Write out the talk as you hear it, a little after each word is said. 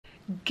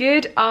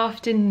Good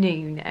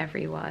afternoon,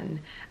 everyone,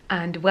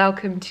 and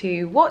welcome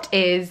to what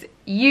is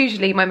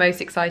usually my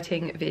most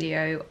exciting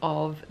video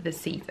of the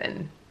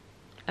season.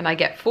 And I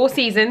get 4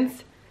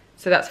 seasons,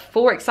 so that's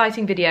 4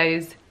 exciting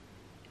videos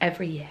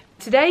every year.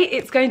 Today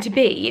it's going to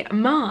be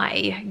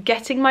my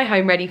getting my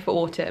home ready for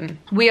autumn.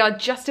 We are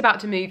just about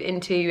to move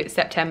into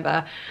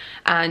September,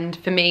 and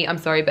for me, I'm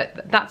sorry,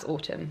 but that's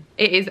autumn.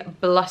 It is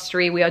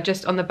blustery. We are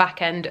just on the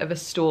back end of a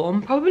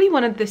storm, probably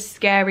one of the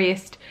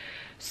scariest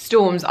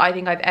storms I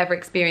think I've ever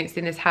experienced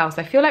in this house.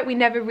 I feel like we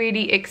never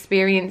really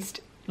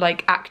experienced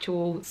like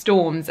actual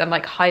storms and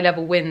like high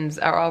level winds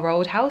at our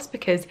old house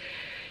because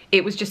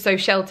it was just so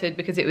sheltered,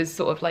 because it was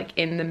sort of like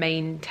in the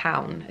main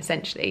town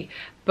essentially.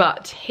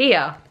 But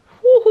here,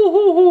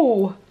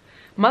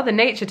 Mother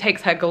Nature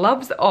takes her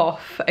gloves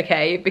off,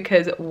 okay,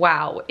 because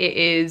wow, it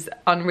is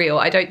unreal.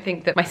 I don't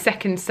think that my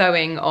second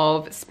sowing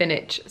of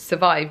spinach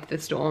survived the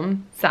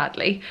storm,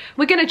 sadly.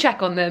 We're gonna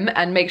check on them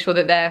and make sure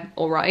that they're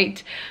all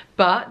right,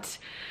 but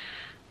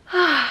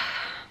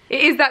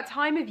it is that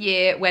time of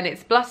year when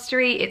it's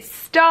blustery, it's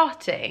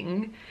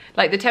starting,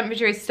 like the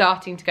temperature is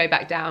starting to go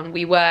back down.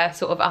 We were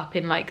sort of up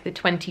in like the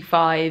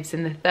 25s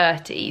and the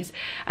 30s,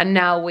 and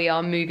now we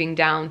are moving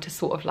down to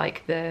sort of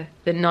like the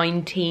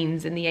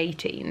 19s and the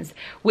 18s,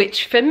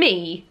 which for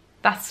me,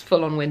 that's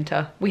full on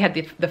winter. We had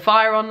the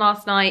fire on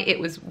last night, it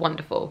was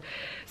wonderful.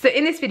 So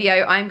in this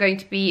video, I'm going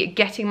to be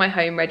getting my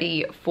home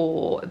ready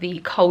for the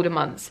colder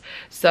months.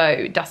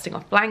 So dusting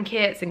off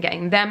blankets and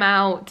getting them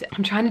out.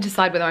 I'm trying to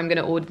decide whether I'm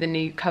gonna order the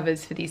new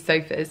covers for these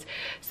sofas.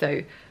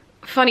 So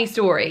funny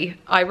story,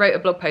 I wrote a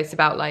blog post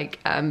about like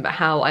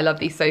how I love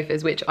these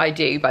sofas, which I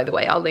do, by the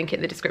way. I'll link it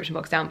in the description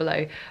box down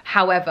below.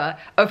 However,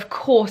 of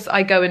course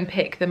I go and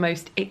pick the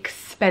most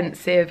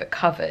expensive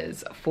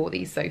covers for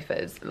these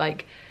sofas,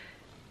 like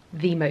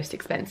the most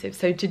expensive.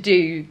 So to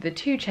do the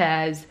 2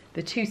 chairs,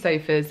 the 2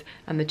 sofas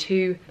and the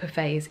 2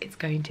 buffets, it's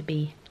going to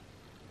be,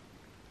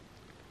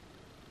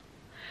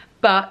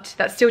 but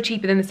that's still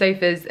cheaper than the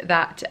sofas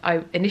that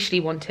I initially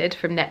wanted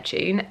from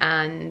Neptune.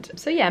 And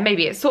so yeah,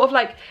 maybe it's sort of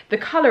like the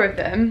color of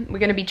them, we're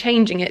going to be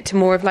changing it to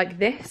more of like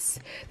this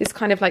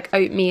kind of like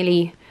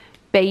oatmeal-y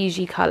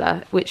beigey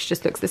color, which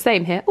just looks the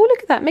same here. Oh, look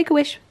at that, make a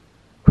wish.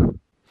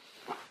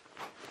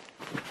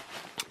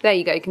 There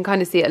you go, you can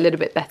kind of see it a little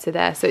bit better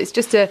there. So it's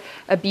just a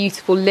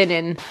beautiful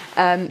linen,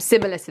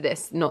 similar to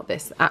this, not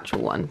this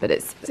actual one, but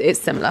it's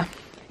similar.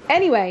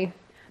 Anyway,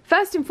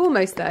 first and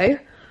foremost though,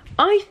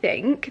 I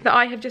think that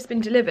I have just been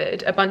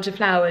delivered a bunch of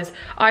flowers.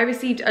 I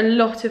received a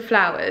lot of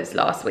flowers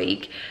last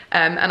week,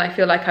 and I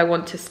feel like I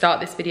want to start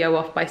this video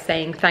off by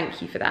saying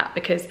thank you for that,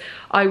 because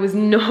I was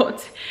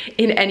not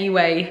in any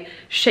way,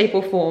 shape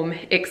or form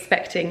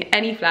expecting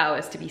any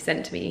flowers to be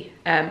sent to me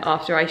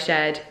after I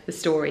shared the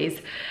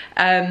stories.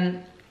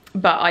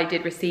 But I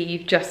did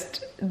receive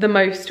just the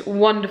most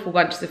wonderful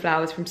bunches of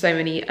flowers from so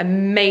many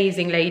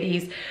amazing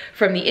ladies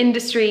from the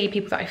industry,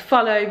 people that I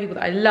follow, people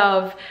that I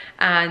love,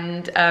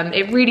 and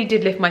it really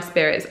did lift my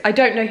spirits. I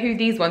don't know who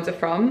these ones are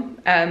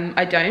from,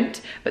 I don't,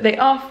 but they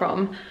are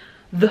from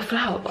the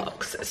Flower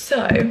Box.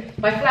 So,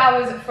 my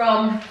flowers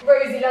from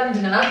Rosie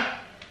Londoner,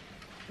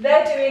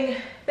 they're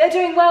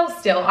doing well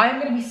still.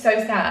 I'm gonna be so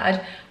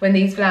sad when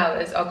these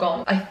flowers are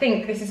gone. I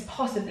think this is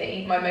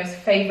possibly my most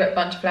favorite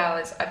bunch of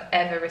flowers I've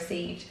ever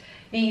received.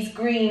 These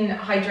green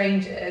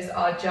hydrangeas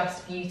are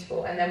just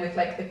beautiful, and then with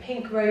like the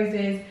pink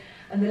roses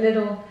and the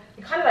little,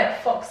 kind of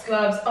like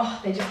foxgloves, oh,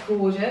 they're just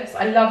gorgeous.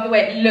 I love the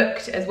way it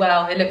looked as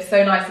well. It looked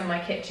so nice in my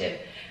kitchen,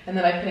 and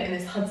then I put it in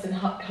this Hudson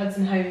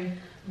Home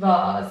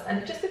vase, and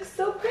it just looks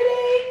so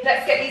pretty.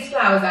 Let's get these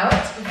flowers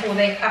out before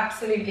they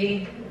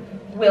absolutely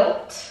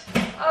wilt.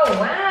 Oh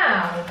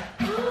wow.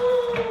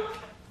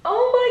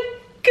 Oh my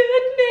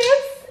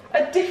goodness.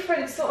 A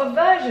different sort of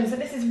version. So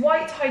this is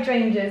white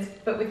hydrangeas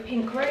but with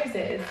pink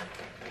roses.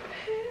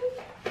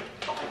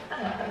 Who on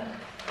earth?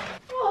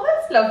 Oh,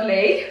 that's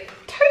lovely.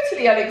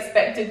 Totally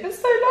unexpected, but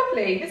so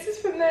lovely. This is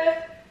from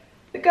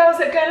the girls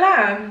at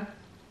Guerlain.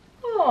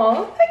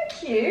 Oh,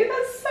 thank you.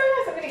 That's so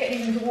nice. I'm gonna get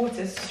these into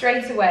water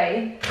straight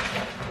away,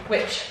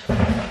 which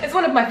is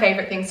one of my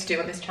favorite things to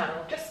do on this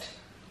channel. Just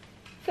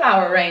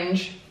flower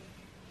arrange.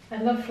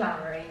 I love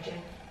flower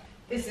arranging.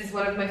 This is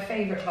one of my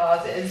favourite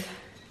vases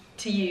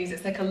to use.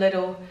 It's like a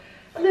little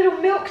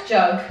milk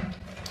jug.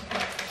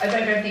 I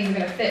don't know if these are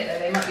going to fit though,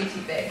 they might be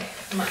too big.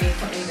 I might need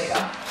something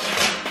bigger.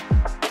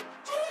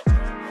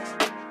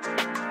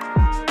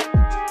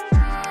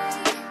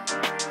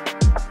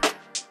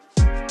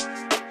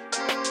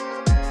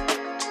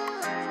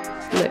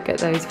 Look at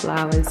those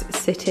flowers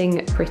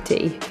sitting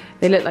pretty.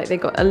 They look like they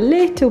got a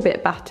little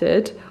bit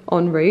battered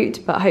en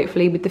route, but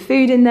hopefully with the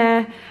food in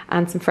there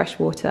and some fresh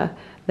water,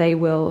 they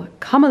will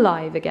come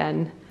alive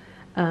again.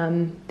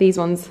 These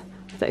ones,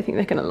 I don't think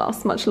they're gonna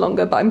last much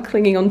longer, but I'm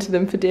clinging onto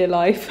them for dear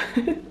life.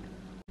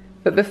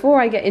 But before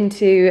I get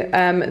into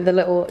the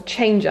little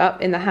change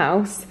up in the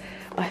house,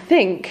 I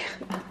think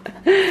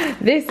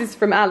this is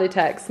from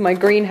Alitex, my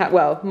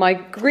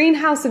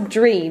greenhouse of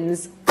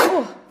dreams.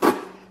 Oh.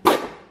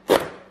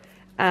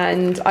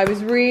 And I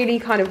was really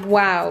kind of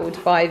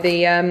wowed by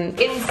the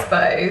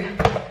inspo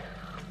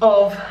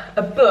of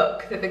a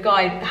book that the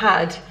guy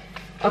had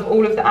of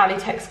all of the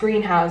Alitex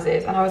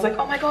greenhouses, and I was like,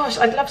 oh my gosh,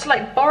 I'd love to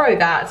like borrow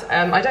that.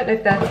 I don't know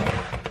if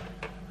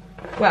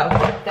well,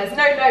 there's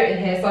no note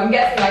in here, so I'm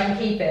guessing I can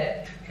keep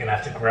it. You're gonna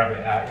have to grab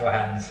it out of your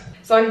hands.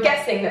 So I'm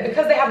guessing that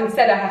because they haven't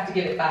said I have to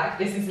give it back,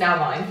 this is now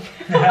mine.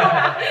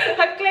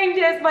 I've claimed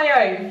it as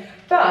my own.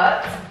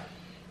 But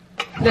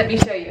let me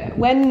show you it.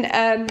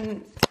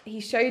 When he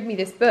showed me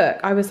this book,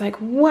 I was like,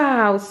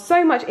 wow,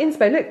 so much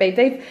inspo. Look,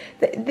 babe,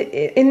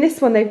 in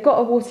this one they've got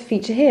a water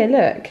feature here.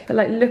 Look, but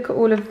like, look at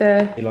all of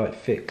the like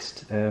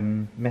fixed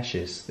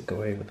meshes that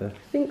go over the.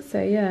 I think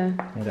so, yeah.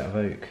 Made out of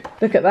oak.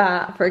 Look at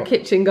that for a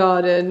kitchen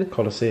garden.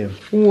 Colosseum.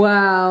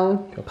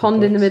 Wow.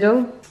 Pond in the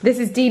middle. This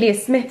is Delia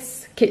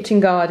Smith's kitchen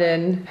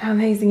garden. How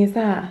amazing is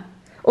that?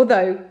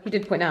 Although he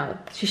did point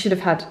out she should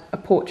have had a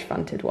porch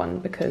fronted one,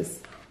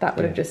 because that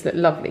would have just looked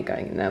lovely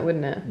going in there,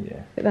 wouldn't it? Yeah.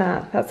 Look at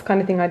that. That's the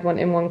kind of thing I'd want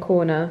in one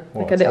corner.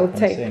 What, like a little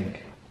tap and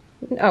sink?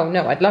 Oh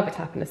no, I'd love a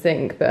tap and a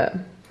sink, but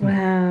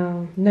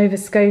wow, Nova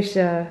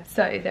Scotia.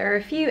 So there are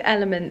a few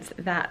elements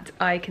that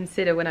I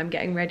consider when I'm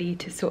getting ready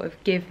to sort of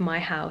give my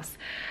house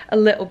a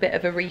little bit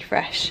of a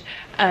refresh.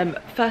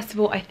 First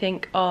of all, I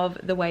think of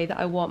the way that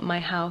I want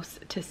my house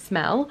to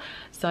smell.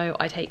 So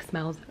I take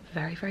smells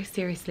very, very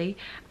seriously,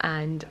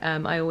 and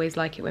I always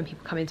like it when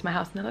people come into my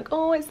house and they're like,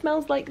 oh, it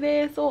smells like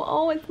this, or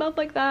oh, it smells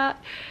like that.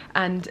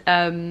 And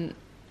I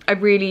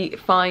really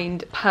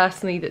find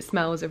personally that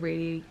smells are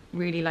really,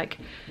 really like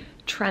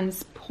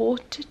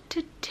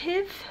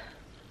transportative.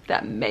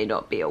 That may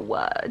not be a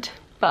word,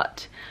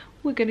 but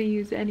we're gonna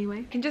use it anyway.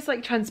 It can just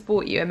like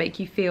transport you and make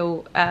you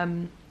feel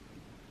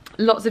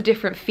lots of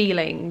different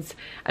feelings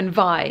and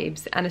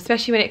vibes, and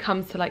especially when it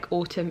comes to like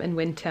autumn and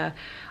winter,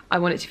 I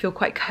want it to feel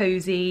quite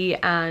cozy,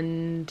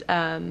 and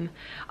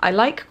I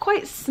like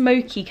quite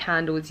smoky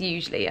candles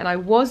usually, and I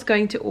was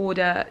going to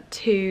order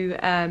 2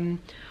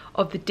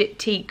 of the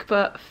diptyque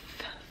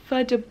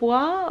feu de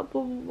bois,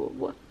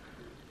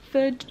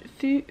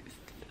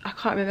 I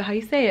can't remember how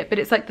you say it, but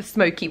it's like the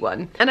smoky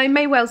one. And I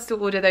may well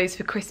still order those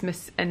for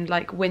Christmas and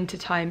like winter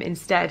time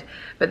instead,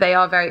 but they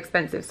are very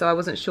expensive, so I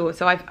wasn't sure.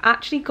 So I've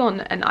actually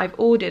gone and I've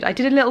ordered, I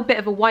did a little bit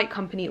of a White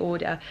Company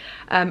order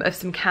of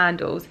some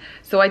candles.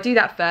 So I do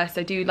that first.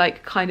 I do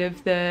like kind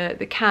of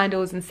the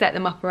candles and set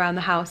them up around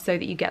the house so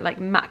that you get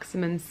like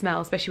maximum smell,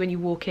 especially when you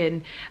walk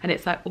in and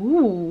it's like,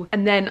 ooh.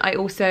 And then I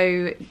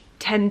also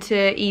tend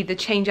to either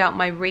change out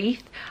my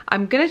wreath.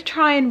 I'm gonna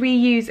try and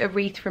reuse a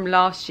wreath from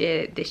last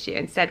year this year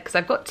instead, because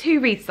I've got 2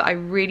 wreaths that I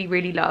really,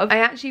 really love. I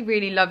actually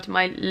really loved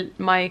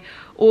my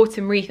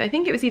autumn wreath. I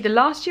think it was either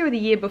last year or the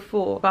year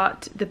before,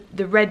 but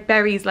the red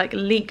berries like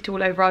leaked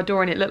all over our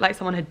door and it looked like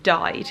someone had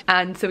died,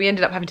 and so we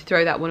ended up having to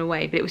throw that one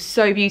away. But it was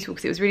so beautiful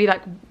because it was really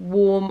like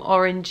warm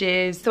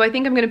oranges. So I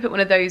think I'm gonna put one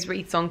of those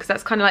wreaths on, because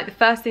that's kind of like the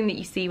first thing that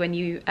you see when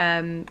you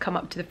come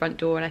up to the front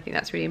door, and I think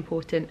that's really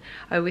important.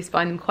 I always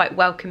find them quite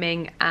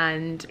welcoming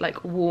and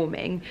like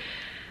warming.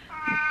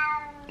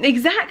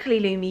 Exactly,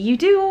 Lumi, you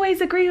do always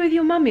agree with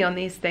your mummy on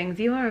these things.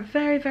 You are a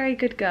very, very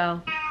good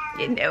girl.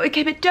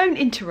 Okay, but don't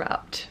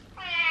interrupt.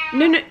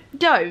 No,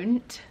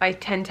 don't. I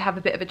tend to have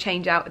a bit of a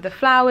change out of the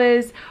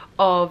flowers,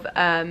 of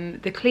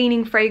the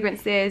cleaning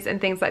fragrances and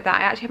things like that.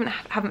 I actually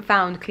haven't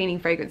found cleaning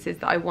fragrances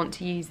that I want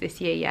to use this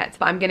year yet,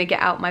 but I'm gonna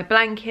get out my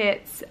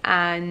blankets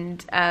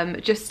and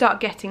just start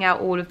getting out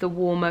all of the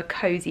warmer,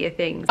 cozier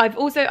things. I've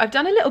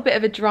done a little bit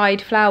of a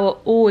dried flower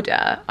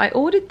order. I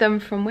ordered them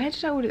from, where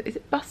did I order? Is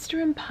it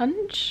Buster and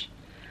Punch?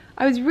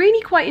 I was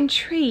really quite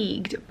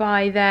intrigued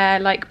by their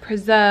like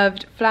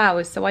preserved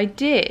flowers, so I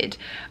did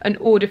an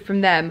order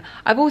from them.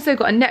 I've also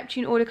got a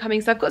Neptune order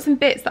coming, so I've got some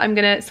bits that I'm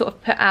gonna sort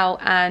of put out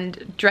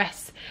and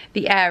dress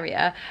the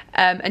area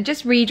and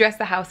just redress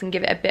the house and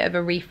give it a bit of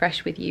a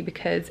refresh with you,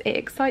 because it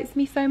excites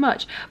me so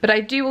much. But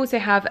I do also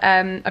have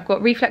I've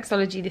got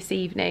reflexology this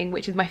evening,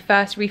 which is my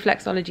first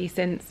reflexology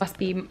since must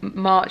be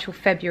March or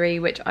February,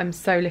 which I'm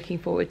so looking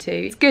forward to.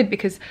 It's good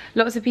because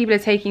lots of people are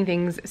taking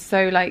things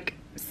so like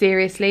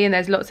seriously, and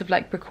there's lots of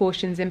like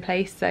precautions in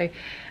place. So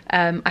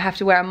I have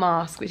to wear a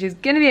mask, which is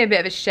going to be a bit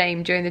of a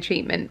shame during the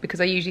treatment because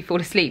I usually fall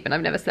asleep and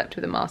I've never slept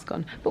with a mask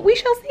on, but we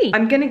shall see.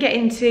 I'm going to get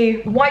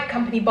into White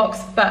Company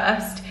box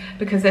first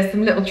because there's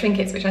some little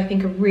trinkets which I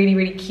think are really,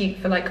 really cute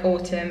for like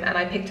autumn, and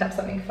I picked up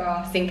something for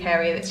our sink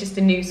area that's just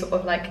a new sort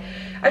of like,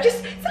 it's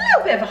a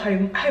little bit of a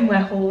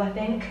homeware haul, I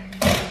think.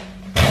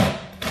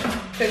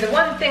 So the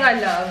one thing I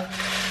love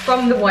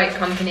from the White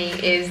Company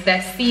is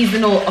their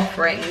seasonal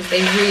offerings.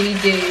 They really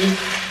do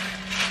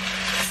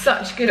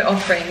such good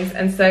offerings.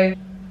 And so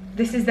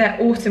this is their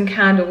autumn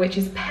candle, which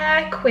is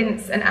pear,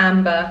 quince and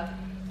amber.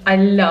 I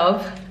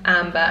love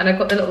amber, and I've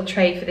got the little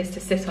tray for this to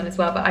sit on as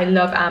well, but I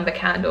love amber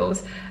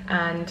candles,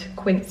 and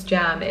quince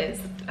jam is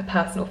a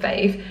personal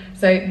fave.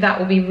 So that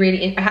will be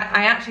really,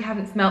 I actually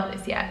haven't smelt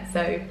this yet,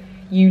 so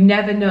you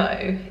never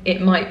know,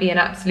 it might be an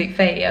absolute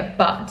failure.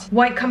 But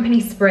White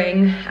Company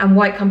Spring and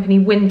White Company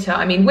Winter,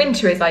 I mean,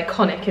 winter is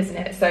iconic, isn't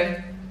it? So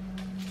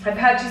I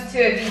purchased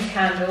 2 of these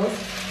candles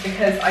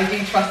because I do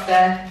trust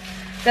their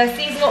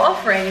seasonal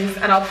offerings,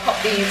 and I'll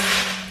pop these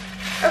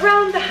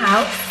around the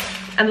house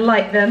and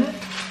light them.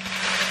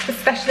 for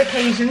special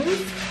occasions.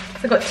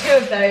 So I've got 2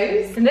 of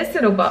those. And this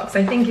little box,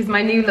 I think, is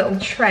my new little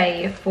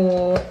tray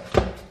for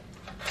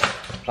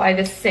by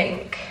the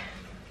sink.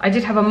 I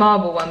did have a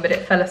marble one, but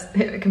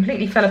it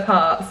completely fell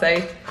apart, so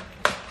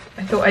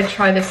I thought I'd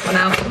try this one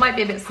out. It might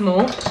be a bit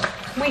small.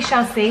 We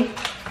shall see.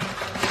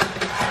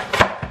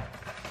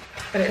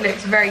 But it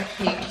looks very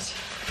cute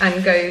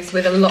and goes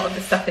with a lot of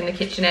the stuff in the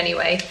kitchen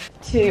anyway.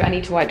 2, I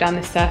need to wipe down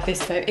this surface,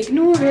 so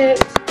ignore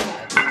it.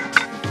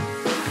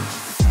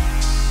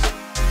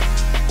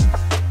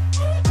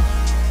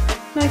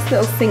 Nice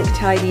little sink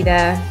tidy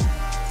there.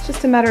 It's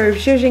just a matter of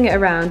zhuzhing it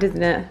around,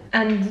 isn't it?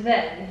 And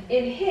then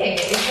in here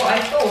is what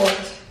I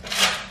thought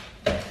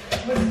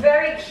was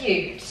very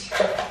cute.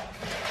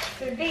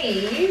 So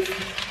these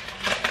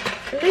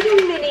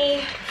little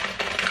mini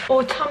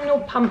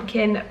autumnal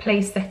pumpkin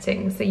place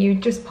settings. So you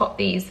just pop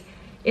these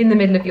in the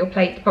middle of your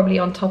plate, probably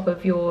on top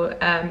of your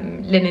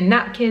linen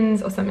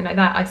napkins or something like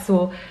that. I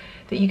saw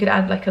that you could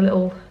add like a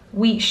little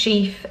wheat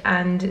sheaf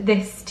and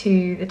this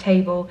to the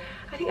table.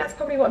 I think that's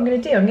probably what I'm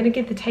going to do. I'm going to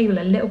give the table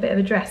a little bit of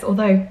a dress,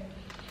 although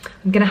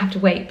I'm going to have to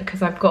wait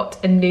because I've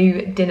got a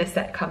new dinner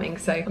set coming,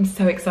 so I'm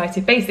so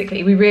excited.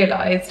 Basically, we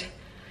realised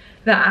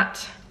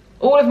that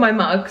all of my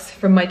mugs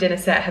from my dinner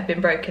set have been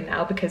broken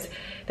now because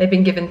they've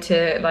been given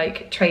to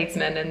like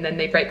tradesmen and then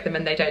they break them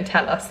and they don't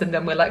tell us, and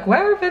then we're like,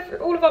 where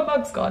have all of our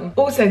mugs gone?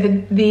 Also,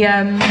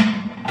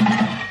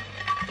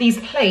 these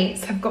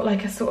plates have got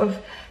like a sort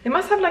of, they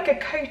must have like a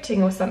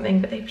coating or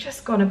something, but they've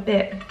just gone a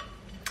bit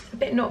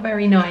not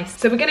very nice.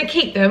 So we're going to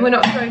keep them, we're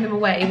not throwing them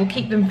away, we'll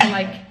keep them for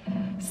like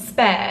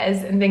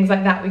spares and things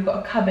like that. We've got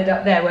a cupboard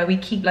up there where we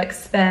keep like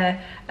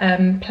spare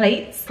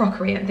plates,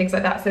 crockery and things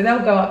like that, so they'll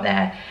go up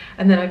there.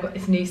 And then I've got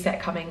this new set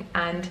coming,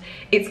 and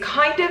it's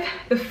kind of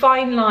the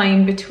fine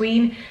line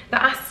between the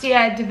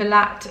Astier de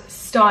Villatte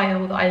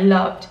style that I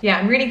loved. Yeah,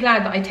 I'm really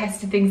glad that I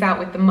tested things out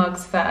with the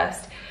mugs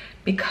first,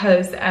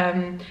 because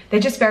they're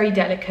just very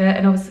delicate,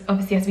 and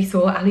obviously, as we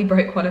saw, Ali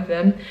broke one of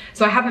them,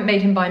 so I haven't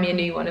made him buy me a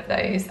new one of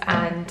those,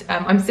 and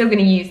I'm still going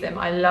to use them.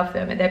 I love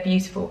them and they're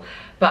beautiful,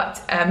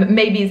 but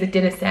maybe as a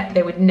dinner set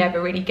they would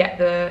never really get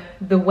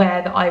the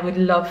wear that I would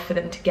love for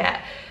them to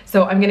get.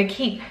 So I'm going to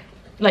keep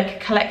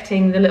like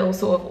collecting the little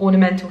sort of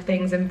ornamental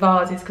things and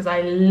vases, because I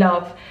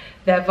love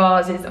their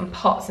vases and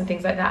pots and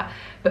things like that.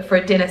 But for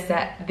a dinner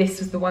set, this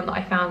was the one that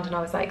I found, and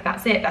I was like,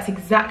 that's it, that's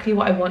exactly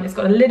what I want. It's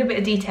got a little bit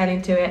of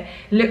detailing to it,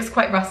 looks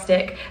quite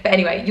rustic, but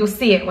anyway, you'll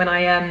see it when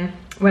I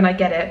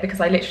get it,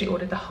 because I literally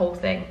ordered the whole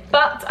thing.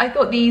 But I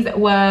thought these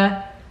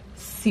were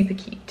super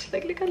cute.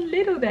 Like, look how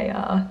little they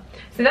are.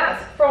 So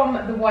that's from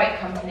the White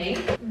Company.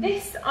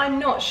 This, I'm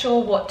not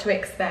sure what to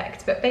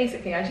expect, but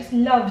basically I just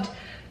loved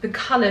the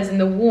colours and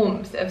the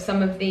warmth of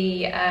some of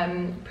the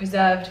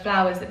preserved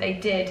flowers that they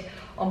did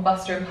on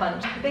Buster and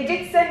Punch. They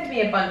did send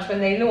me a bunch when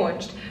they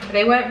launched, but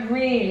they weren't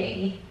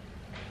really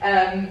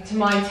to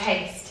my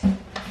taste.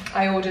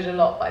 I ordered a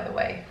lot, by the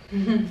way.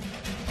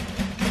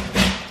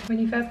 When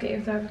you first get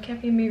yourself,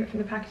 carefully move it from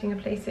the packaging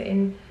and place it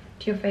into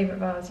your favourite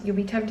vase. You'll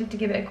be tempted to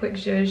give it a quick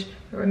zhuzh,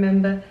 but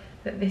remember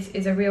that this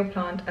is a real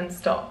plant, and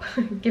stop.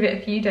 Give it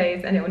a few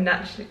days and it will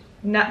naturally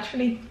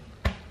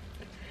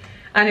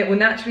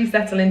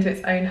settle into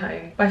its own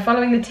home. By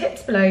following the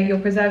tips below, your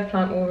preserved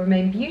plant will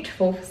remain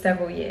beautiful for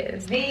several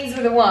years. These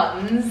were the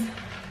ones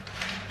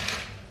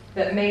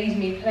that made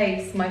me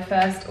place my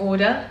first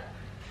order.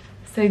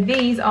 So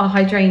these are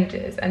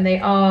hydrangeas, and they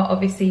are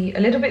obviously a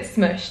little bit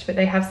smushed, but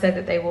they have said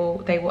that they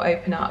will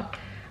open up.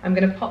 I'm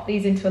going to pop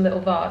these into a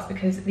little vase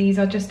because these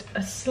are just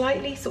a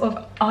slightly sort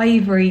of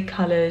ivory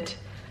coloured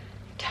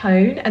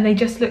tone, and they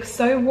just look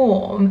so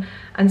warm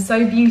and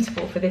so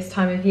beautiful for this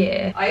time of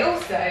year. I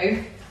also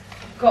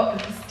got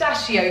the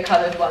pistachio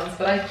coloured ones,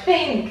 but I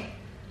think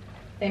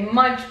they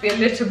might be a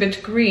little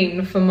bit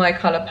green for my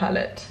colour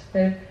palette.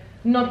 They're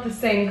not the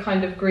same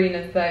kind of green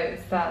as those,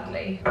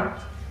 sadly. So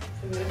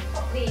I'm going to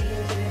pop these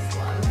into this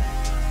one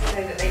so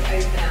that they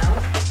open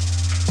out.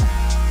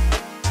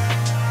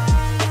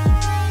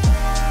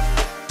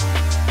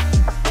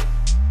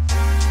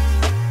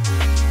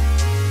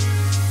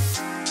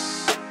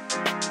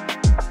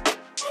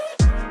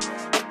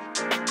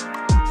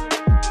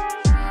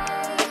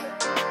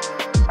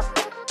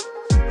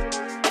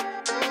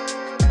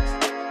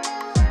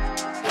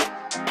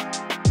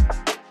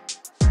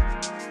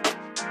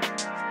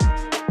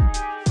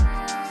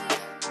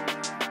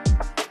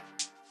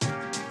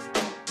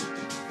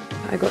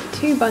 I got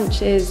 2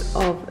 bunches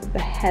of the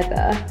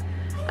heather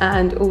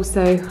and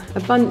also a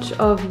bunch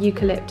of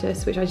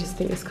eucalyptus, which I just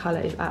think this colour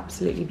is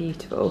absolutely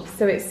beautiful.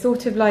 So it's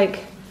sort of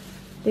like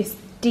this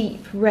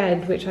deep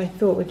red, which I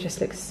thought would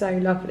just look so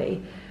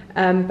lovely.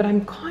 But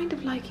I'm kind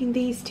of liking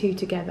these 2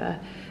 together.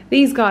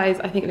 These guys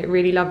I think look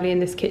really lovely in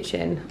this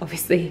kitchen.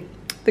 Obviously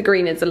the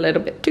green is a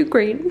little bit too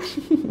green.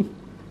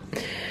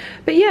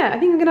 But yeah, I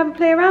think I'm gonna have a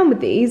play around with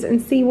these and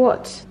see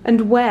what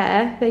and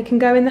where they can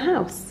go in the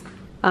house.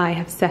 I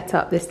have set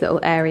up this little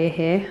area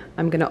here.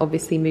 I'm gonna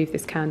obviously move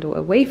this candle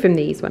away from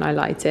these when I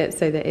light it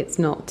so that it's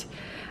not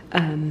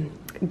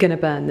gonna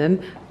burn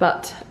them.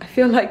 But I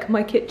feel like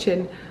my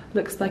kitchen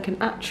looks like an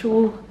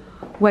actual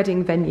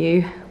wedding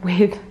venue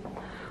with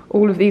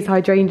all of these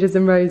hydrangeas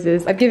and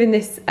roses. I've given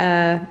this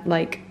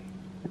like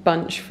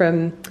bunch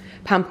from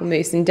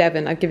Pamplemousse in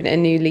Devon, I've given it a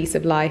new lease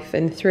of life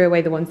and threw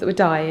away the ones that were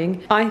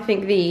dying. I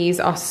think these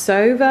are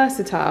so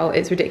versatile,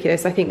 it's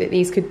ridiculous. I think that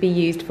these could be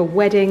used for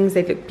weddings.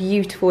 They look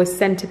beautiful as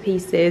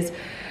centerpieces.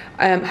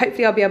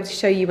 Hopefully I'll be able to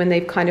show you when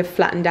they've kind of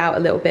flattened out a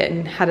little bit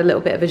and had a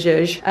little bit of a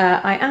zhuzh.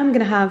 I am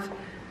gonna have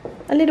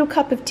a little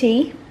cup of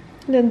tea,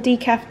 a little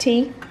decaf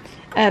tea,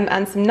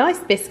 and some nice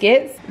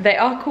biscuits. They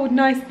are called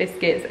nice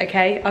biscuits,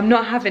 okay? I'm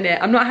not having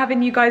it. I'm not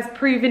having you guys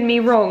proving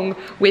me wrong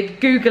with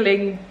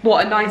Googling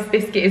what a nice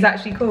biscuit is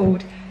actually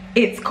called.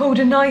 It's called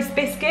a nice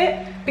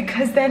biscuit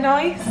because they're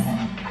nice.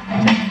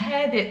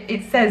 Here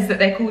it says that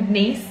they're called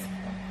nice.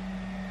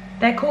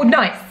 They're called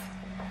nice.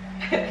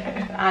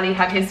 Ali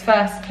had his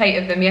first plate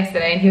of them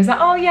yesterday and he was like,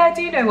 oh yeah, I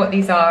do know what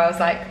these are. I was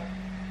like,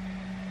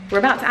 we're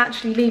about to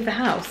actually leave the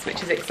house,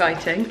 which is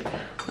exciting.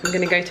 I'm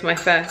gonna go to my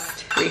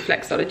first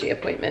reflexology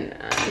appointment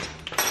and I'm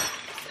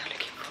so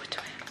looking forward to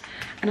it.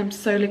 And I'm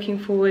so looking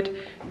forward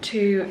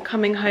to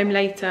coming home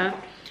later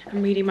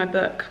and reading my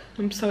book.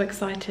 I'm so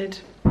excited.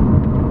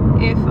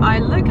 If I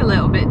look a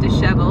little bit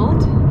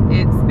disheveled,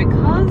 it's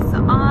because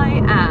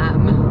I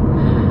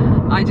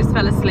am. I just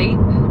fell asleep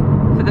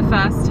for the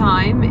first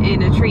time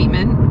in a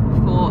treatment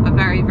for a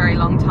very, very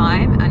long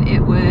time, and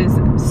it was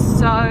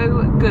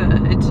so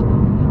good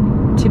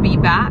to be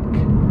back.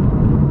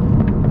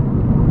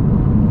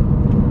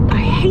 I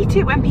hate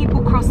it when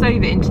people cross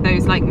over into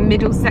those like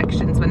middle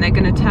sections when they're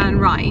going to turn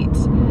right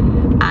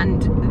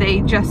and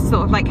they just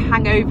sort of like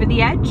hang over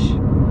the edge.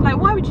 Like,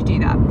 why would you do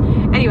that?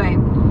 Anyway,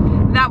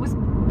 that was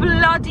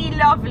bloody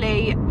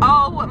lovely.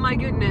 Oh my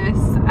goodness.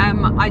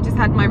 I just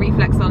had my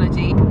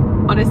reflexology.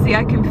 Honestly,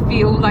 I can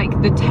feel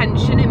like the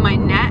tension in my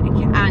neck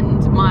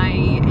and my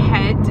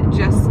head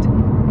just, So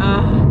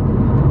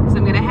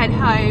I'm gonna head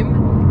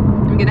home.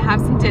 I'm gonna have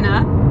some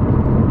dinner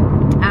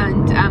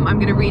and I'm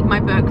gonna read my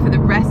book for the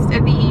rest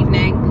of the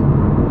evening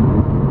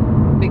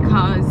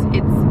because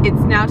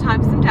it's now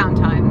time for some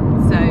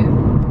downtime. So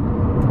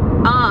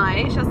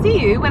I shall see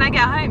you when I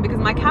get home because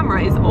my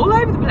camera is all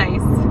over the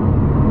place.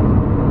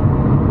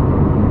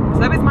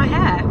 So is my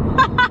hair.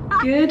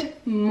 Good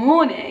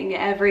morning,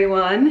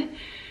 everyone.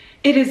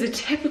 It is a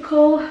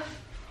typical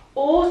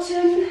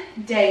autumn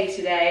day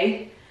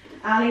today.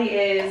 Ali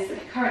is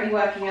currently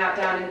working out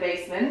down in the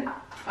basement.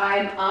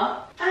 I'm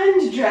up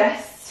and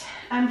dressed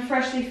and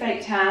freshly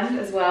faked tanned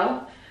as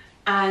well.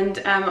 And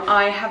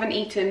I haven't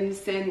eaten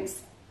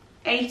since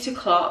 8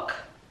 o'clock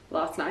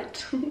last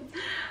night.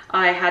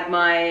 I had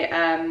my,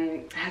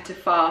 had to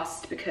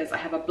fast because I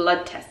have a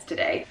blood test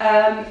today.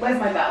 Where's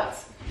my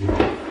belt?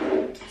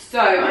 So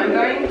I'm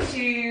going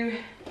to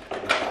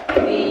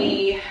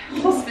the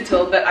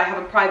hospital, but I have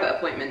a private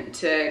appointment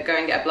to go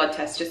and get a blood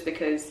test just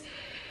because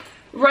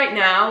right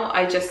now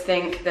I just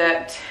think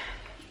that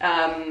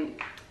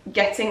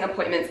getting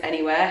appointments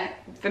anywhere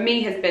for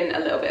me has been a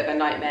little bit of a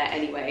nightmare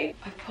anyway.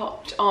 I've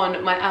popped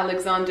on my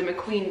Alexander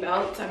McQueen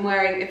belt. I'm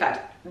wearing, in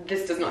fact,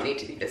 this does not need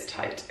to be this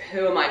tight.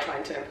 Who am I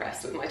trying to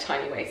impress with my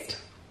tiny waist?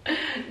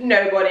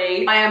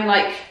 Nobody. I am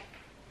like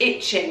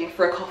itching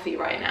for a coffee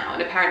right now,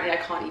 and apparently I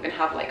can't even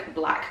have like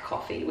black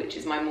coffee, which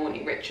is my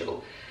morning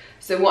ritual.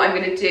 So what I'm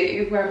gonna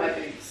do, where are my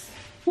boots?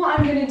 What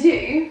I'm gonna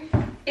do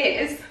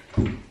is,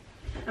 I'm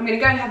gonna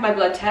go and have my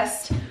blood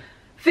test.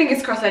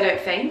 Fingers crossed I don't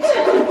faint.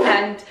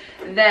 And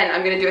then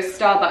I'm gonna do a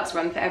Starbucks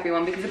run for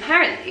everyone because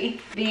apparently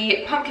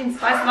the pumpkin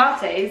spice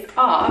lattes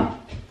are,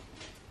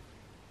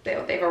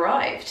 they've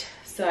arrived.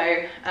 So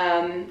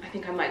I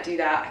think I might do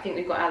that. I think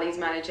we've got Ali's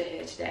manager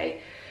here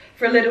today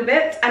for a little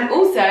bit. And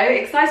also,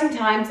 exciting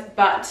times,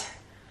 but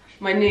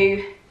my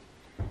new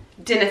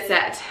dinner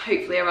set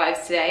hopefully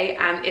arrives today,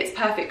 and it's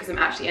perfect because I'm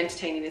actually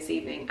entertaining this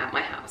evening at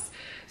my house.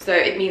 So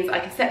it means I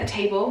can set the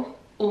table,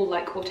 all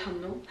like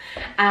autumnal,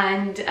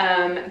 and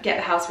get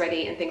the house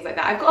ready and things like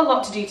that. I've got a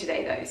lot to do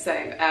today though, so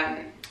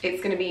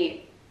it's gonna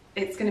be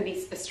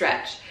a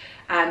stretch.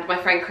 And my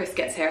friend Chris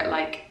gets here at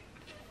like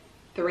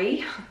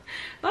 3.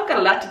 I've got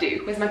a lot to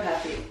do. Where's my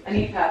perfume? I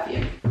need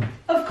perfume.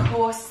 Of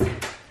course,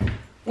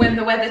 when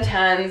the weather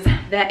turns,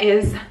 there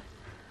is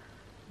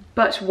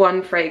but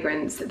one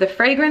fragrance. The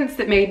fragrance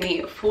that made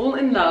me fall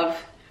in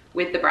love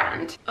with the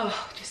brand.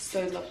 Oh, just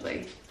so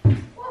lovely.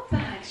 What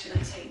bag should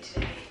I take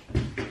today?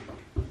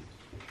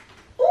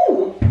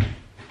 Ooh!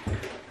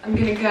 I'm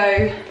gonna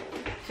go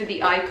for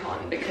the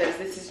Icon because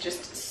this is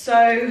just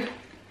so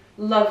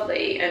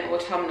lovely and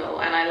autumnal,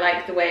 and I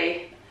like the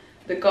way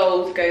the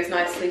gold goes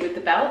nicely with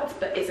the belt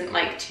but isn't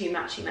like too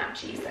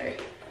matchy-matchy, so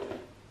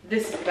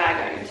this is the bag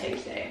I'm gonna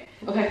take today.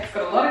 Okay, it's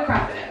got a lot of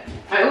crap in it.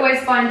 I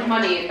always find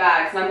money in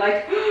bags and I'm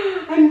like,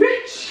 oh, I'm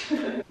rich!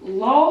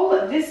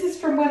 Lol, this is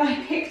from when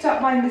I picked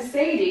up my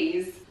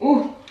Mercedes.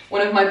 Ooh,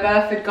 one of my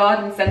Burford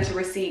Garden Centre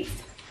receipts.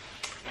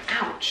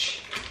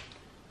 Ouch.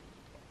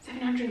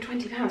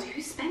 £720.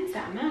 Who spends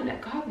that amount at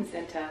Garden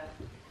Centre?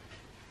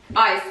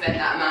 I spend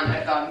that amount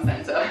at Garden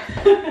Centre.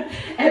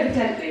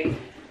 Evidently.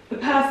 The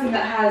person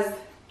that has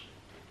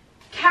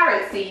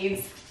carrot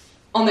seeds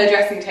on their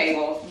dressing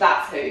table,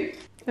 that's who.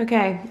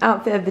 Okay,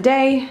 outfit of the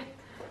day.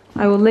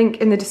 I will link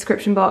in the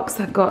description box.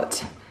 I've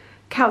got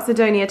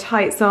Calcedonia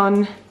tights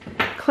on,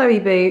 Chloe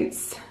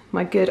boots,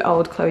 my good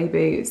old Chloe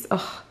boots.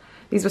 Oh,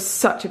 these were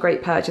such a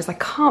great purchase. I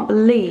can't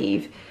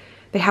believe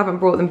they haven't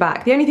brought them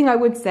back. The only thing I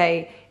would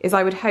say is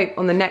I would hope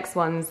on the next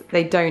ones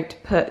they don't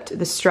put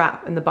the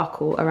strap and the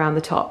buckle around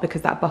the top,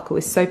 because that buckle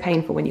is so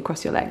painful when you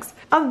cross your legs.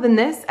 Other than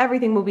this,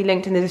 everything will be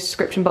linked in the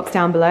description box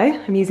down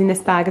below. I'm using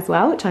this bag as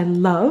well, which I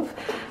love.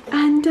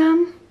 And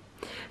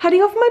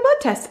heading off for my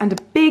blood test and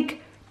a big,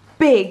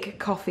 big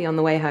coffee on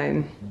the way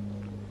home.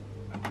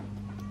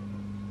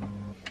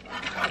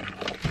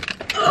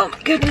 Oh my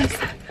goodness,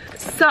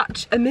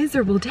 such a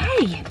miserable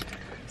day.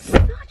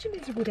 Such a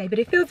miserable day, but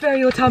it feels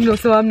very autumnal,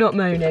 so I'm not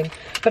moaning.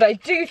 But I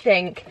do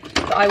think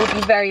that I will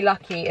be very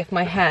lucky if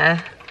my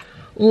hair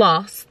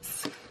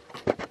lasts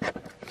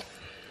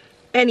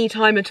any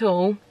time at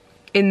all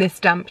in this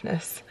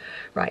dampness.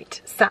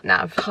 Right, sat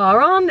nav,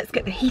 car on, let's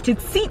get the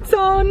heated seats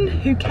on.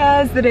 Who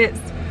cares that it's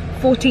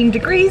 14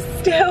 degrees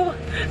still?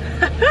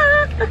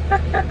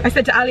 I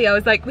said to Ali, I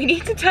was like, we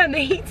need to turn the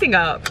heating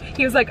up.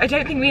 He was like, I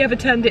don't think we ever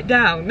turned it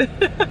down.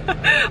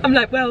 I'm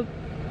like, well,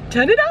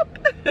 turn it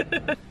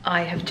up.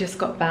 I have just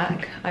got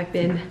back. I've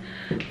been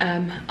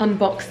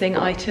unboxing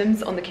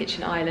items on the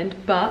kitchen island,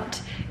 but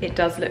it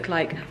does look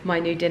like my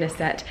new dinner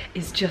set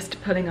is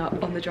just pulling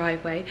up on the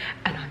driveway,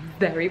 and I'm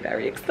very,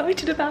 very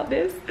excited about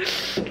this.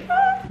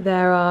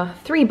 There are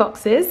 3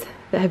 boxes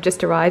that have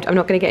just arrived. I'm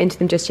not going to get into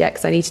them just yet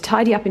because I need to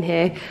tidy up in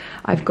here.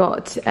 I've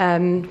got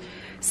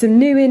some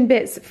new in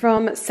bits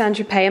from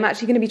Saint-Tropez. I'm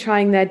actually going to be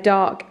trying their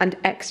dark and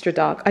extra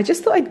dark. I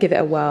just thought I'd give it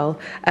a whirl,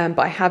 but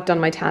I have done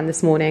my tan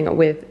this morning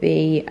with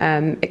the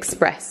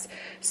Express,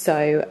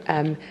 so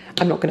I'm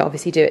not going to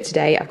obviously do it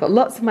today. I've got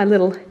lots of my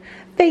little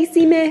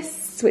facey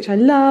mists, which I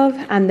love,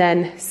 and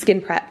then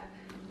skin prep.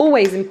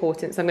 Always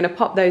important, so I'm going to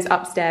pop those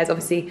upstairs.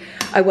 Obviously,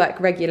 I work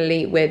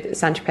regularly with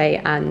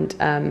Saint-Tropez,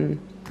 and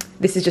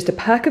this is just a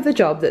perk of the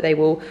job that they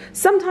will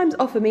sometimes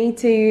offer me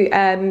to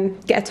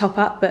get a top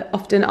up, but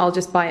often I'll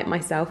just buy it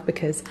myself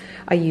because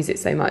I use it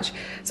so much.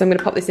 So I'm going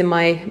to pop this in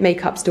my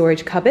makeup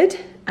storage cupboard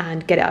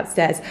and get it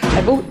upstairs.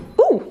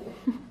 Ooh,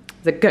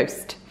 there's a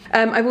ghost.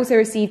 I've also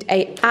received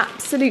a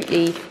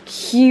absolutely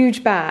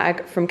huge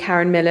bag from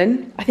Karen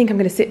Millen. I think I'm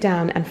going to sit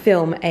down and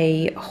film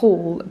a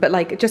haul, but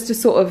like just a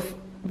sort of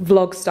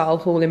vlog style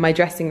haul in my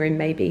dressing room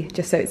maybe,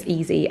 just so it's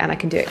easy and I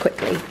can do it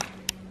quickly.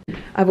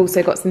 I've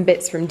also got some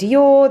bits from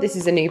Dior. This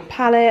is a new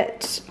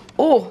palette.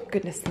 Oh,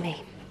 goodness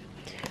me.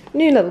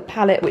 New little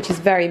palette, which is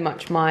very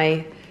much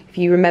my, if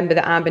you remember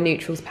the Amber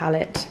Neutrals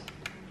palette,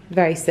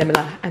 very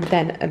similar. And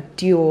then a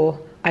Dior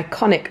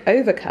iconic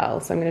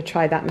overcurl. So I'm going to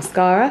try that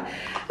mascara.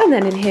 And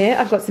then in here,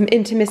 I've got some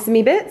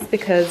Intimissimi bits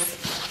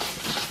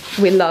because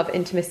we love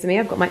Intimissimi.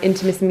 I've got my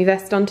Intimissimi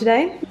vest on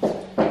today.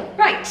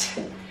 Right.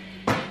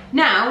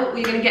 Now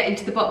we're going to get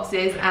into the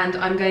boxes and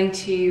I'm going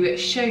to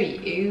show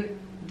you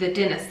the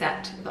dinner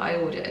set that I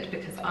ordered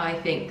because I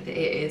think that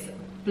it is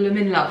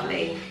bloomin'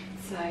 lovely.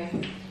 So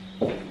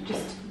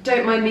just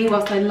don't mind me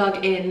whilst I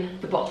lug in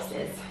the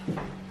boxes.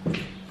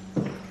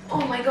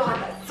 Oh my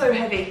god, that's so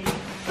heavy.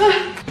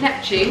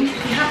 Neptune,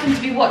 if you happen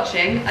to be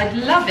watching, I'd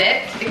love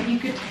it if you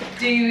could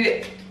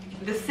do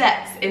the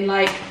sets in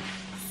like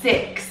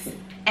 6,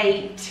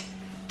 8,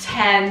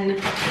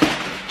 10,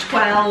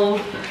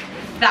 12.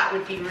 That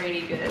would be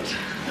really good.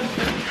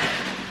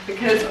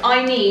 Because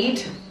I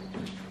need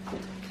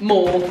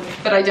more,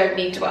 but I don't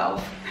need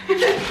 12.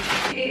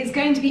 It is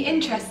going to be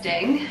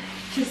interesting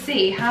to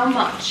see how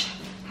much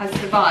has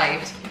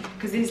survived,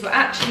 because these were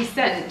actually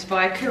sent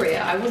by a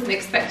courier. I wasn't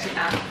expecting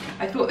that.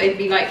 I thought they'd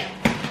be like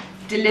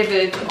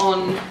delivered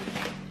on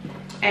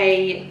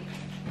a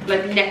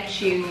like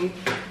Neptune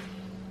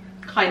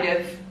kind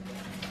of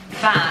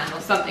van or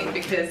something,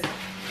 because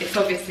it's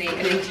obviously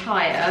an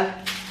entire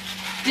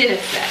dinner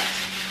set.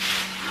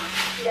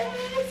 Yes,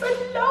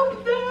 I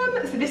love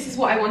them. So this is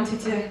what I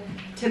wanted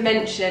to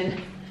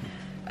mention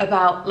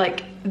about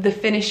like the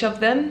finish of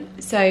them.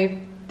 So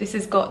this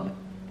has got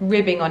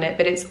ribbing on it,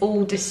 but it's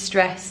all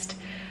distressed,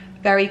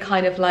 very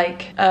kind of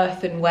like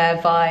earthenware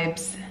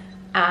vibes,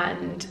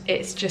 and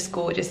it's just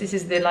gorgeous. This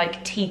is the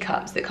like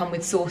teacups that come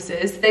with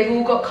saucers. They've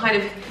all got kind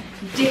of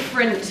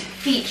different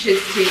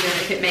features to them,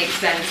 if it makes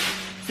sense.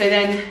 So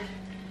then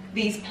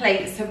these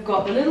plates have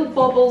got the little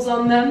bobbles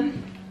on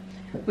them,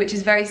 which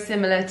is very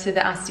similar to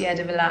the Astier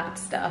de Villac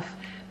stuff,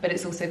 but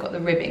it's also got the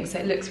ribbing, so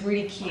it looks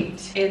really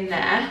cute in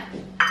there.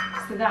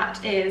 So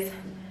that is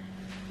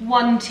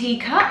one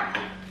teacup.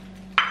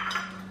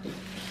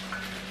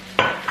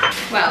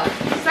 Well,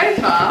 so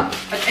far,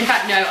 in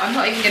fact no, I'm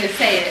not even going to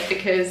say it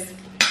because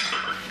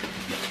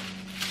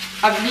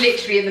I'm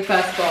literally in the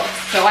first box,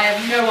 so I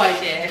have no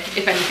idea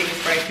if anything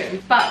is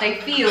broken. But they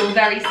feel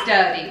very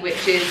sturdy,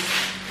 which is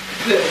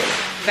good.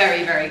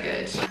 Very, very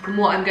good. And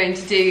what I'm going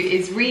to do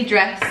is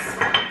redress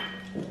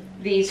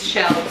these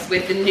shelves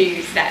with the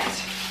new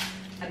set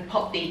and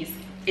pop these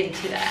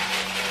into there.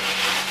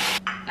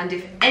 And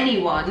if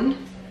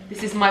anyone,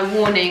 this is my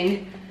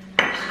warning,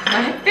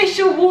 my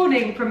official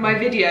warning from my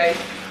video,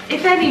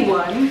 if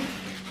anyone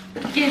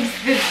gives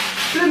the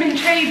blooming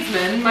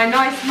tradesman, my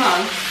nice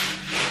mug,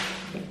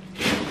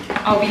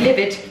 I'll be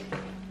livid.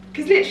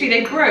 Because literally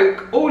they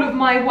broke all of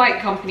my White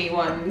Company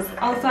ones.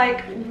 I was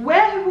like,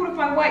 where have all of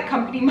my White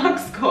Company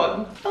mugs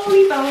gone?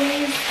 Bowly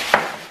bowlies.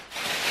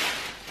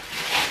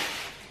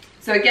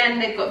 So again,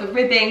 they've got the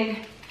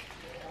ribbing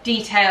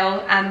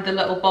detail and the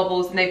little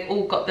bobbles, and they've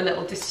all got the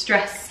little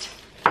distressed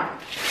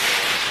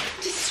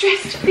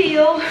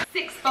feel.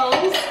 6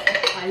 bowls.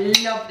 I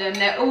love them.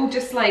 They're all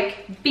just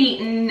like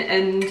beaten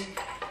and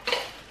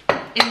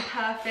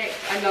imperfect.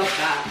 I love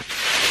that.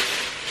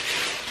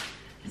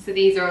 So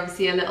these are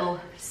obviously a little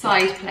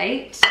side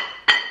plate.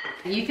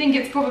 You think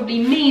it's probably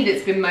me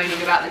that's been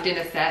moaning about the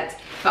dinner set,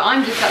 but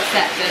I'm just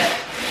upset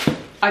that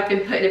I've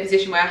been put in a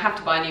position where I have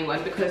to buy a new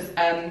one because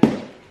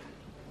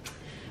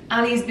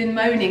Ali's been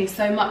moaning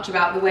so much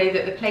about the way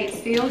that the plates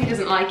feel. He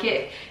doesn't like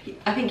it.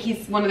 I think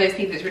he's one of those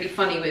people that's really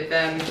funny with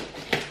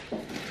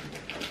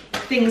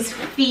things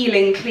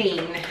feeling clean.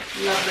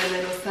 Love my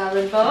little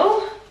salad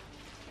bowl.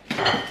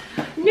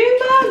 New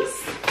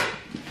mugs!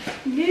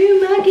 New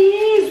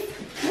muggies!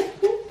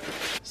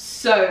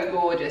 So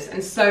gorgeous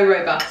and so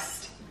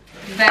robust.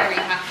 Very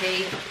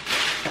happy.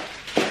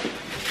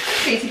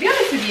 Actually, to be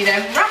honest with you,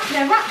 they're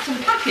wrapped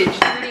and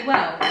packaged really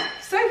well.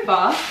 So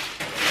far,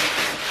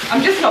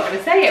 I'm just not going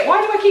to say it.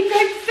 Why do I keep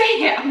going to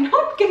say it? I'm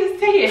not going to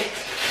say it.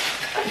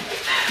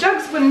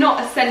 Jugs were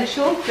not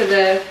essential for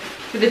the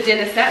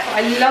dinner set, but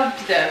I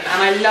loved them,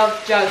 and I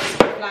love jugs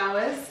for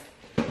flowers.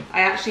 I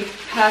actually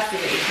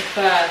personally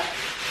prefer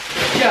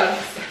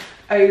jugs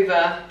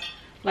over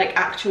like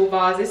actual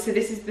vases. So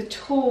this is the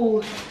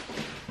tall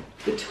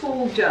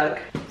jug.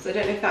 So I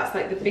don't know if that's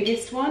like the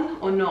biggest one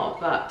or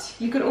not, but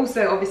you can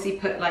also obviously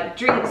put like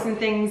drinks and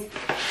things.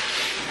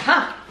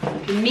 Aha!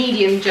 The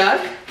medium jug,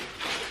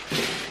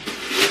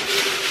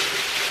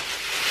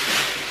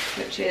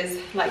 which is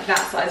like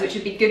that size, which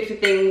would be good for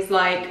things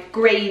like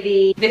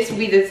gravy. This will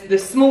be the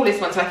smallest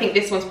one, so I think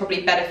this one's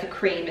probably better for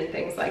cream and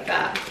things like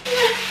that.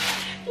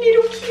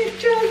 Little cute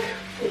jug.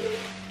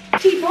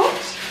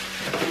 Teapot.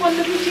 One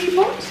little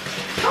teapot.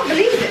 Can't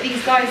believe that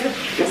these guys have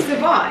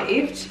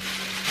survived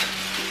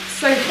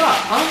so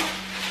far.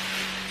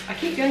 I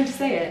keep going to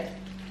say it.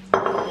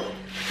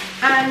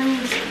 And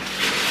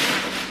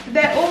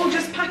they're all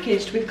just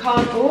packaged with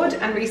cardboard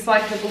and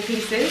recyclable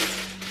pieces.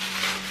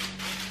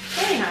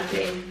 Very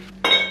handy.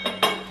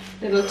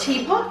 Little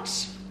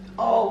teapot.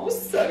 Oh,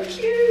 so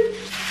cute.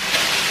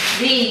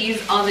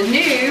 These are the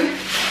new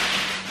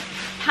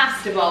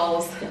pasta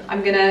bowls.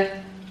 I'm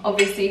gonna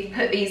obviously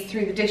put these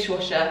through the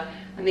dishwasher,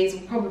 and these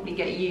will probably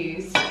get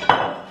used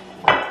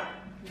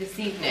this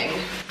evening.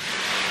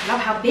 Love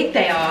how big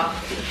they are.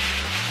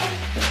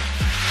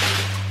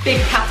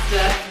 Big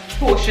pasta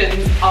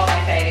portions are my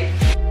fave.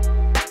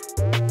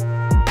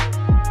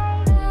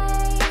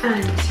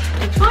 And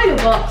the final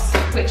box,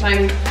 which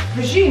I'm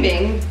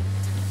presuming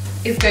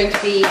is going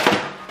to be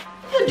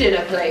the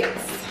dinner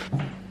plates.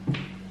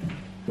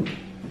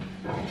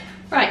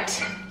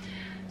 Right,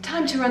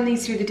 time to run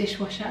these through the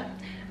dishwasher,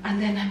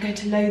 and then I'm going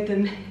to load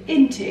them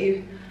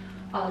into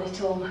our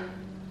little,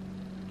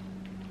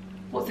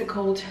 what's it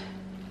called?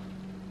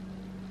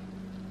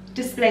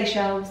 Display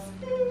shelves.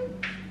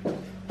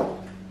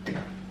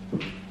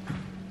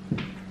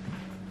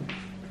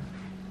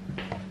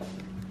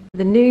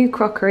 The new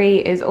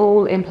crockery is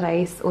all in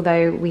place,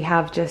 although we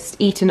have just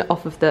eaten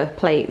off of the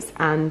plates,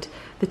 and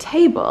the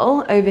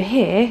table over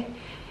here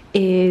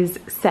is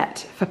set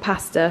for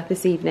pasta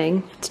this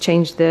evening to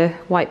change the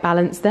white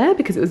balance there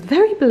because it was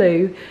very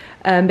blue.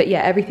 But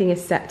yeah, everything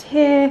is set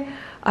here.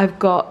 I've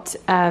got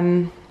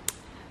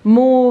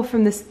more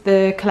from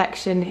the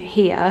collection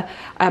here.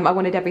 I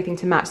wanted everything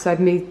to match, so I've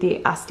moved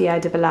the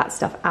Astier de Balat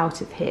stuff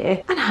out of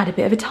here and had a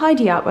bit of a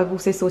tidy up. I've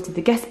also sorted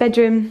the guest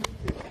bedroom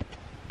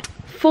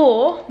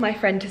for my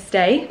friend to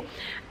stay,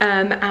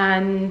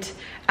 and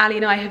Ali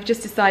and I have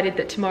just decided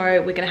that tomorrow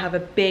we're going to have a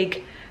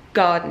big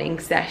gardening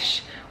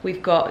sesh.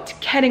 We've got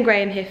Ken and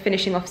Graham here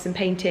finishing off some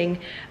painting.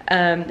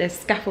 There's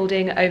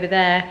scaffolding over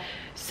there,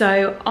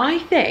 so I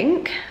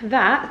think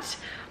that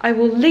I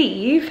will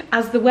leave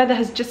as the weather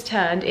has just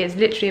turned. It's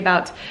literally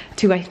about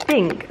to, I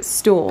think,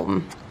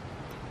 storm.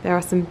 There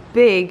are some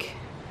big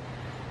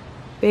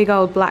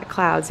old black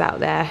clouds out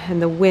there,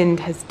 and the wind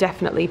has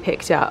definitely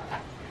picked up.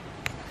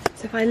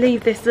 So if I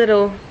leave this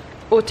little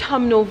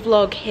autumnal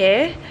vlog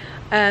here,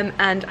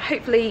 and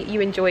hopefully you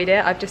enjoyed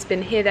it. I've just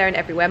been here, there and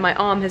everywhere. My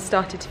arm has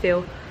started to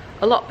feel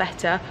a lot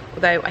better,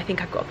 although I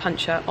think I've got a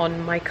puncture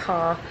on my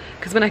car,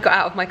 because when I got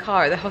out of my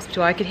car at the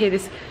hospital I could hear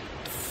this,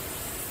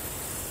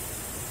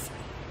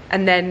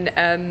 and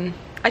then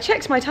I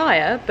checked my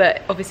tyre,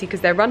 but obviously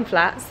because they're run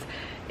flats,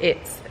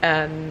 it's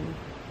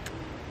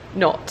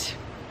not,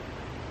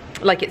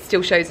 like, it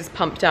still shows as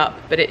pumped up,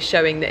 but it's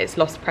showing that it's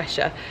lost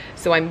pressure.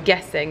 So I'm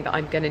guessing that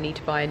I'm going to need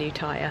to buy a new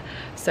tyre.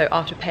 So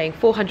after paying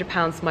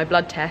 £400 for my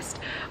blood test,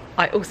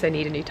 I also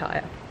need a new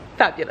tyre.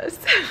 Fabulous.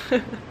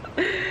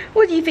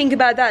 What do you think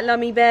about that,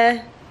 Lummy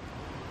Bear?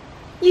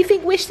 You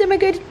think wish them a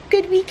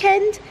good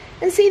weekend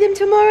and see them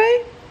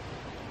tomorrow?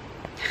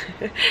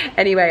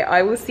 Anyway,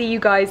 I will see you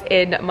guys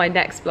in my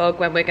next vlog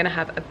when we're going to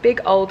have a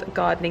big old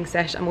gardening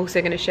sesh. I'm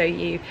also going to show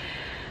you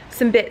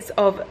some bits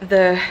of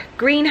the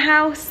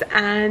greenhouse,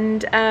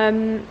 and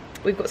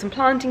we've got some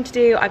planting to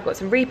do. I've got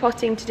some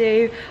repotting to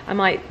do. I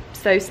might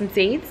sow some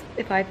seeds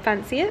if I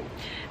fancy it,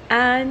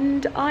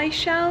 and I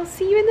shall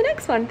see you in the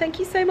next one. Thank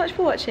you so much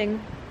for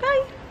watching.